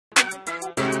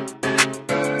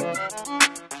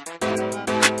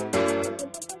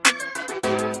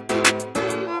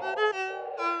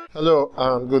Hello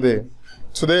and good day.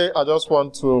 Today I just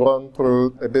want to run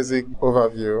through a basic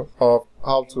overview of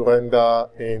how to render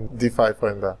in D5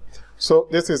 Render. So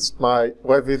this is my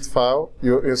Revit file.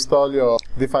 You install your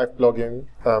D5 plugin,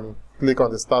 click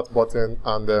on the start button,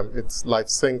 and it live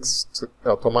syncs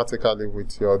automatically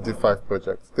with your D5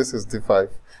 project. This is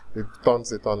D5. It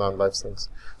turns it on and live syncs.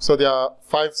 So there are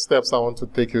 5 steps I want to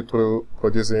take you through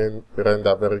producing the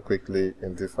render very quickly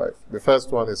in D5. The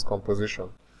first one is composition.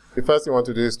 The first thing you want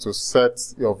to do is to set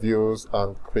your views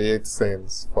and create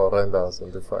scenes for renders in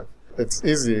D5. It's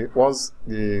easy. Once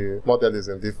the model is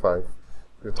in D5,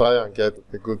 you try and get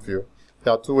a good view.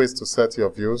 There are 2 ways to set your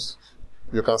views.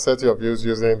 You can set your views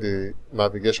using the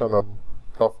navigation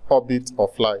of orbit or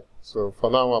fly. So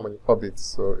for now I'm in orbit,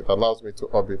 so it allows me to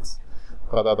orbit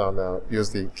rather than use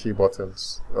the key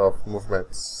buttons of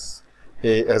movements,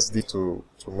 A, S, D to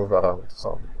move around.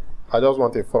 So I just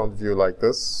want a front view like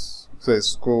this. So a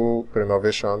school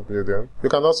renovation building. You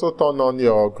can also turn on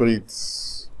your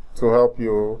grids to help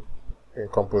you in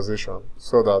composition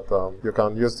so that you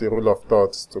can use the rule of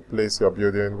thirds to place your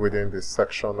building within the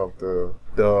section of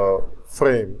the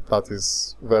frame that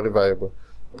is very variable.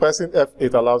 Pressing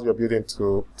F8 allows your building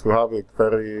to have a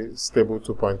very stable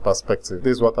 2-point perspective.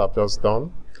 This is what I've just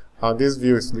done. And this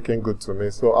view is looking good to me.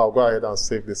 So I'll go ahead and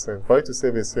save the scene. For you to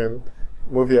save a scene,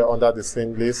 move here under the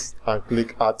scene list and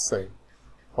click Add Scene.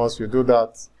 Once you do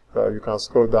that, you can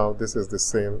scroll down. This is the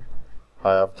scene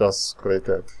I have just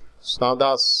created. So now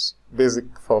that's basic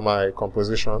for my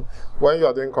composition. When you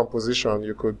are doing composition,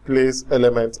 you could place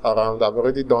elements around. I've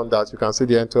already done that. You can see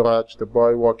the entourage, the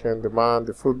boy walking, the man,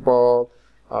 the football,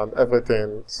 and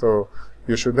everything. So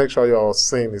you should make sure your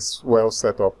scene is well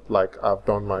set up like I've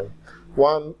done mine.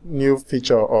 One new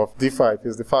feature of D5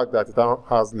 is the fact that it now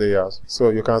has layers. So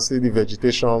you can see the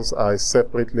vegetations are a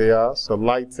separate layer, so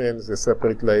lighting is a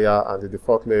separate layer, and the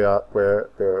default layer where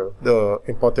the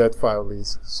imported file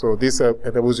is. So this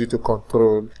enables you to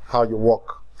control how you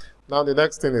work. Now the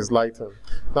next thing is lighting.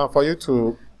 Now for you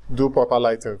to do proper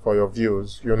lighting for your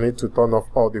views, you need to turn off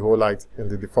all the whole light in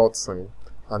the default scene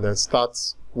and then start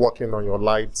working on your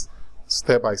lights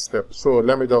step by step. So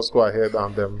let me just go ahead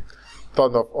and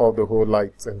turn off all the whole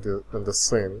lights in the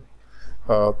scene,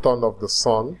 turn off the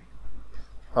sun,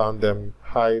 and then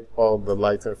hide all the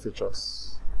lighting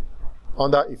features.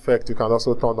 Under effect, you can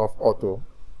also turn off auto,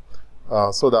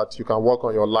 so that you can work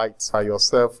on your lights by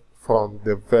yourself from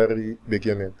the very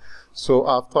beginning. So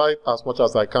I've tried as much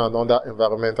as I can under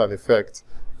environment and effect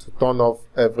to turn off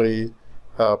every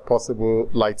possible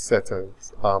light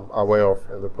settings I'm aware of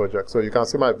in the project. So you can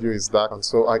see my view is dark, and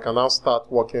so I can now start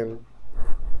working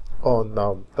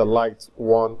on the light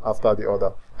one after the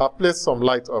other. I've placed some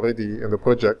light already in the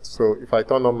project, so if I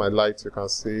turn on my lights, you can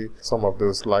see some of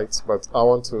those lights, but I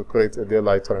want to create a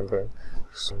daylight rendering.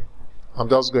 So I'm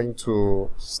just going to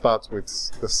start with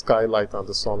the skylight and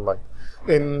the sunlight.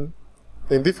 In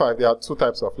D5, there are 2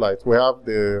 types of light. We have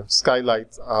the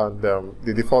skylight and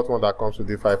the default one that comes with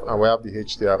D5, and we have the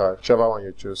HDRI, whichever one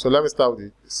you choose. So let me start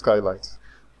with the skylight.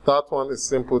 That one is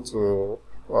simple to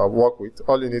work with.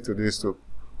 All you need to do is to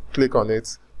click on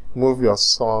it, move your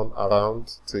sun around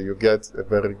till you get a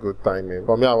very good timing.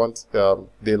 For me, I want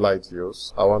daylight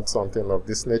views. I want something of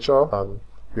this nature, and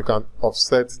you can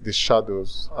offset the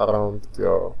shadows around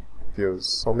your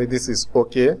views. For me, this is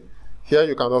okay. Here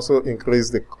you can also increase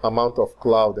the amount of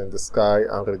cloud in the sky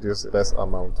and reduce the less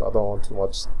amount. I don't want too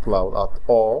much cloud at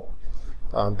all.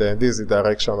 And then this is the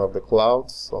direction of the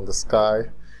clouds on the sky.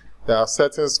 There are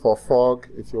settings for fog.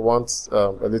 If you want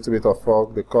a little bit of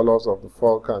fog, the colors of the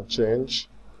fog can change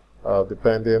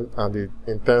depending, and the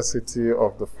intensity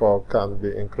of the fog can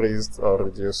be increased or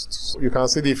reduced. You can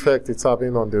see the effect it's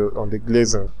having on the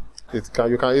glazing.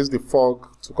 You can use the fog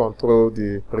to control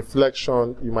the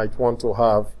reflection you might want to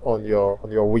have on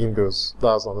your windows.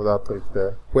 That's another trick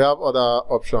there. We have other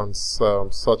options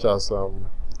such as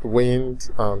wind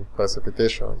and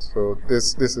precipitation. So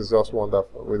this is just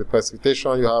wonderful. With the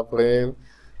precipitation, you have rain,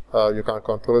 you can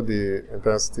control the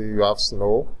intensity, you have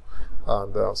snow,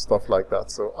 and stuff like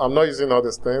that. So I'm not using all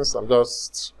these things. I'm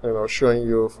just showing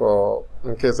you for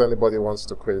in case anybody wants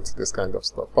to create this kind of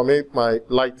stuff. For me, my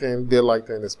lighting, day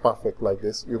lighting is perfect like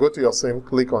this. You go to your scene,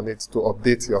 click on it to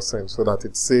update your scene so that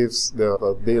it saves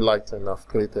the day lighting I've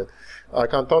created. I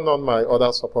can turn on my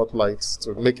other support lights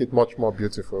to make it much more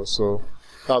beautiful. So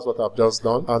that's what I've just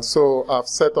done. And so I've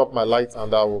set up my light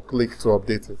and I will click to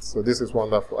update it. So this is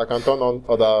wonderful. I can turn on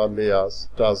other layers,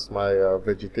 just my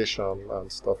vegetation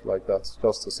and stuff like that,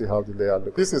 just to see how the layer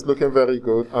looks. This is looking very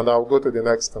good, and I'll go to the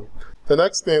next one. The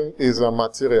next thing is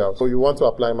materials. So you want to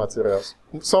apply materials.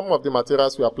 Some of the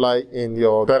materials you apply in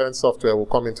your parent software will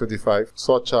come into D5,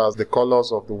 such as the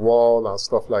colors of the wall and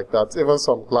stuff like that. Even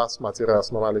some glass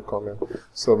materials normally come in.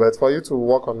 So, but for you to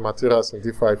work on materials in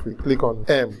D5, you click on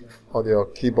M on your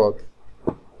keyboard,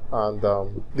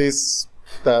 and this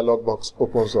dialog box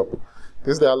opens up.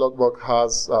 This dialog box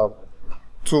has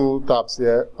two tabs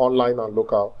here, online and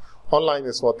local. Online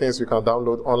is for things you can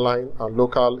download online, and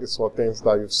local is for things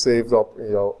that you've saved up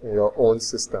in your own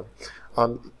system.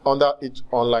 And under each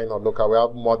online or local, we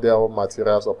have model,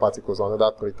 materials, or particles,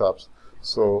 another 3 tabs.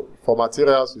 So for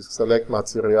materials, you select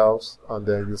materials, and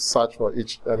then you search for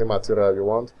any material you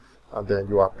want, and then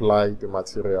you apply the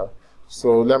material.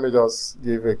 So let me just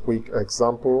give a quick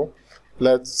example.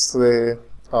 Let's say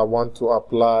I want to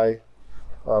apply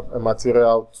a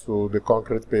material to the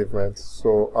concrete pavement.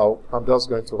 So I'm just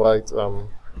going to write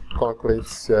concrete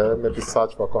here, maybe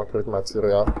search for concrete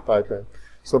material, type in.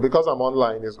 So because I'm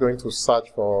online, it's going to search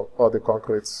for all the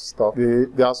concrete stuff.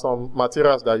 There are some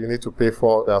materials that you need to pay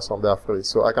for, there are some that are free.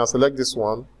 So I can select this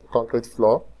one, concrete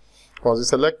floor. Once you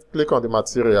select, click on the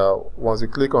material. Once you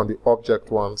click on the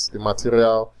object once, the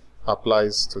material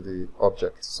applies to the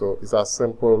object. So it's as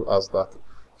simple as that.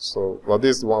 So, well,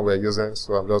 this is the one we're using,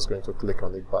 so I'm just going to click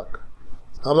on it back.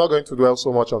 I'm not going to dwell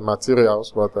so much on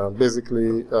materials, but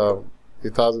basically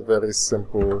it has a very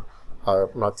simple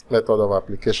method of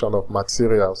application of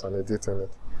materials and editing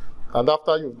it. And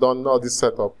after you've done all this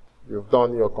setup, you've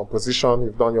done your composition,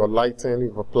 you've done your lighting,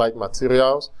 you've applied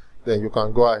materials, then you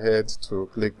can go ahead to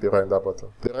click the render button.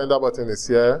 The render button is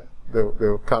here,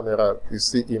 the camera, you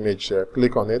see image here.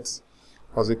 Click on it.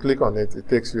 Once you click on it, it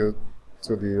takes you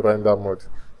to the render mode.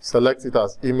 Select it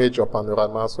as image or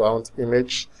panorama, so I want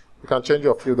image. You can change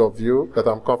your field of view, but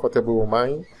I'm comfortable with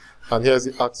mine. And here's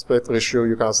the aspect ratio.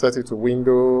 You can set it to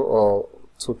window or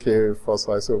 2K for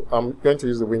size. So I'm going to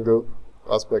use the window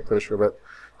aspect ratio, but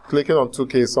clicking on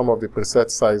 2K is some of the preset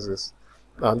sizes.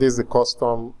 And this is the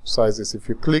custom sizes. If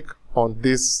you click on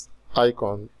this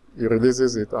icon, it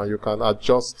releases it and you can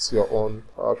adjust your own.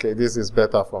 Okay, this is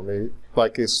better for me.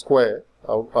 Like a square.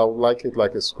 I would like it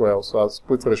like a square, so I'll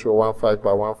put ratio 15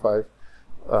 by 15,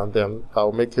 and then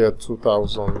I'll make here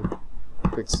 2000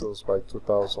 pixels by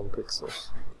 2000 pixels.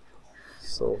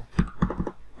 So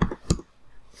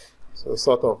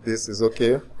sort of this is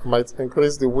okay. Might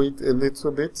increase the width a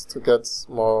little bit to get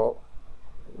more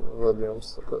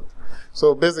volumes. Okay.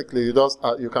 So basically,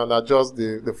 you can adjust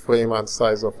the frame and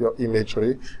size of your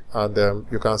imagery, and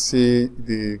you can see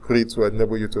the grid to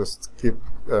enable you to keep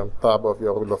tab of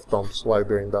your rule of thumbs while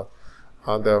doing that.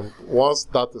 And once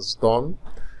that is done,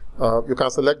 you can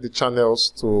select the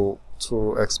channels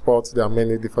to export. There are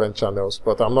many different channels,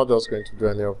 but I'm not just going to do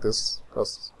any of this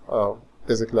because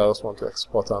basically I just want to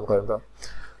export and render.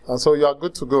 And so you are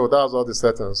good to go. That's all the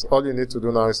settings. All you need to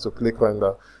do now is to click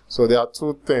render. So there are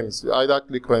 2 things. You either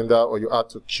click render or you add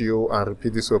to queue and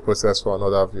repeat this whole process for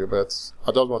another view. But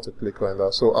I just want to click render.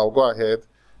 So I'll go ahead,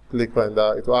 click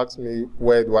render. It will ask me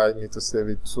where do I need to save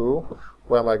it to.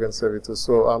 Where am I going to save it to?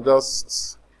 So I'm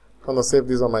just going to save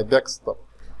this on my desktop.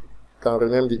 Can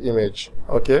rename the image.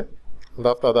 Okay. And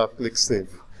after that, click save.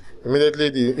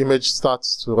 Immediately the image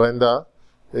starts to render.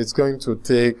 It's going to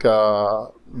take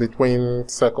between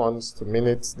seconds to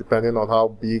minutes, depending on how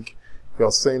big your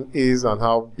scene is and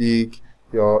how big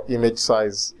your image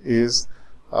size is.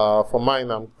 For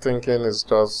mine, I'm thinking it's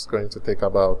just going to take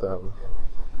about,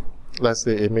 let's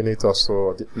say, a minute or so,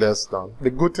 or less than. The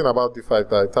good thing about D5 is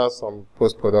that it has some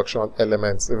post-production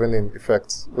elements, even in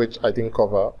effects, which I didn't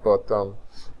cover, but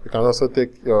you can also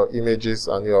take your images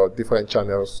and your different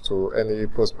channels to any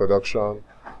post-production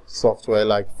software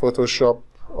like Photoshop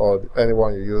or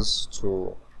anyone you use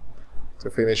to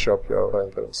finish up your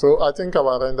rendering. So I think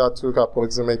our render took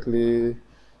approximately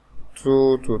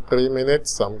 2 to 3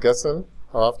 minutes, I'm guessing.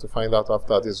 I'll have to find out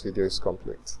after this video is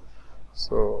complete.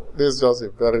 So this is just a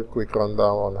very quick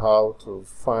rundown on how to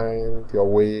find your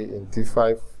way in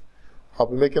D5. I'll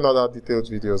be making other detailed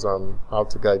videos on how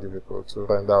to guide you people to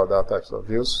render other types of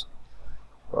views.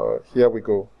 Here we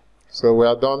go. So we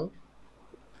are done.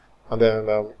 And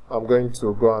then I'm going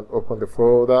to go and open the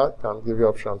folder. I can give you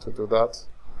option to do that.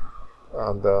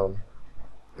 And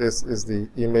this is the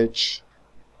image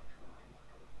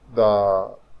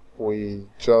that we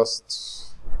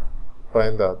just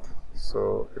rendered.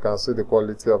 So you can see the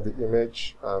quality of the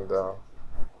image and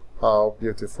how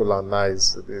beautiful and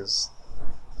nice it is.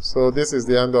 So this is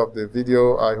the end of the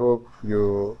video. I hope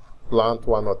you learned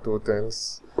 1 or 2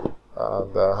 things.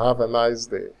 And have a nice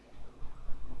day.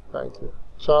 Thank you.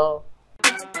 Ciao.